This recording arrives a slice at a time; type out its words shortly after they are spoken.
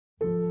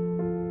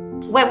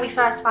When we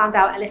first found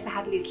out Alyssa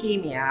had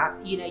leukemia,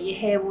 you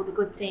hear all the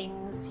good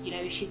things.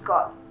 She's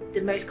got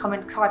the most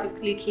common type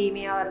of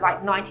leukemia,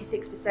 like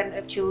 96%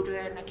 of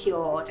children are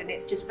cured, and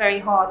it's just very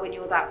hard when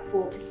you're that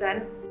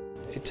 4%.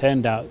 It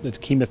turned out that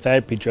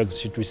chemotherapy drugs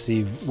she'd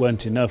received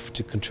weren't enough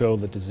to control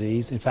the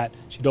disease. In fact,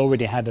 she'd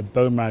already had a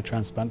bone marrow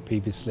transplant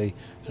previously,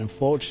 and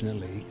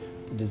unfortunately,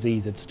 the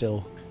disease had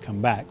still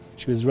come back.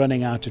 She was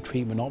running out of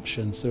treatment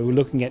options, so we're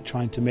looking at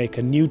trying to make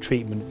a new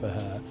treatment for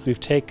her. We've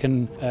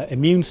taken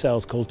immune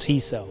cells called T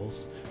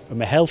cells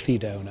from a healthy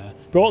donor,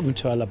 brought them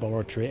to our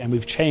laboratory, and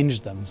we've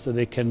changed them so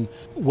they can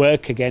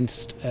work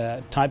against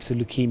types of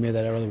leukemia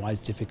that are otherwise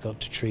difficult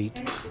to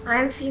treat.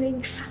 I'm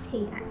feeling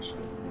happy, actually.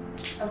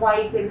 And why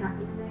are you feeling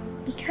happy today?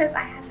 Because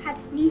I have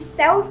had new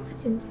cells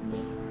put into me.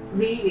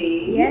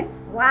 Really? Yes.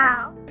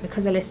 Wow.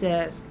 Because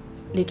Alyssa's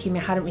leukemia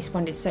hadn't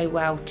responded so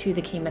well to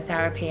the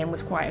chemotherapy and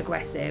was quite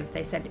aggressive,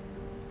 they said,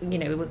 we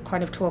were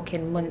kind of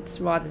talking months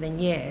rather than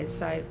years.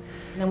 So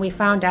then we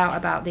found out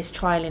about this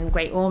trial in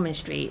Great Ormond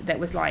Street that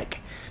was like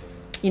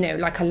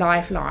a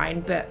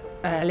lifeline, but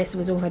Alyssa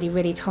was already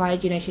really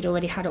tired. She'd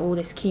already had all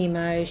this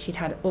chemo, she'd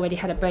already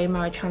had a bone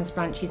marrow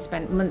transplant, she'd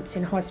spent months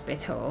in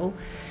hospital.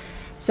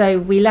 So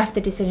we left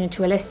the decision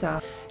to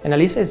Alyssa. And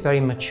Alyssa is very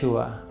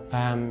mature.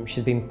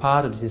 She's been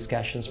part of the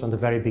discussions from the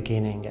very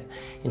beginning.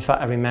 In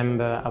fact, I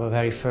remember our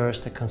very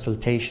first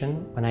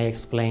consultation when I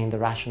explained the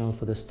rationale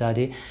for the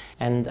study.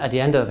 And at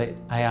the end of it,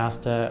 I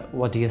asked her,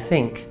 "What do you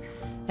think?"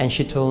 And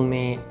she told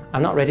me,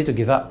 "I'm not ready to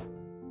give up."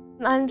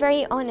 I'm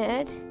very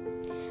honoured,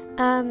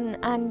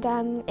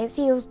 and it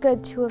feels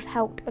good to have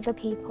helped other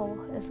people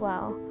as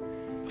well.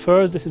 For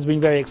us, this has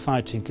been very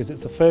exciting because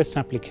it's the first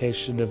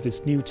application of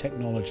this new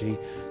technology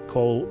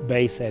called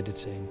base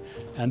editing.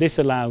 And this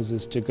allows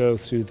us to go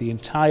through the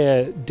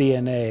entire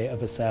DNA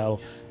of a cell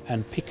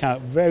and pick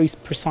out very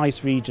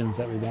precise regions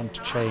that we want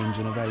to change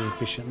in a very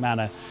efficient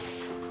manner.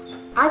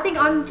 I think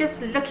I'm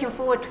just looking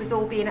forward to us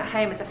all being at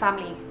home as a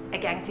family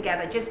again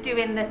together, just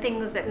doing the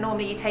things that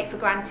normally you take for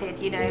granted,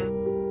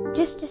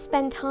 Just to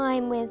spend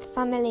time with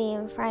family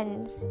and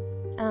friends,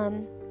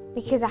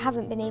 because I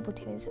haven't been able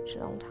to in such a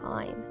long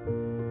time.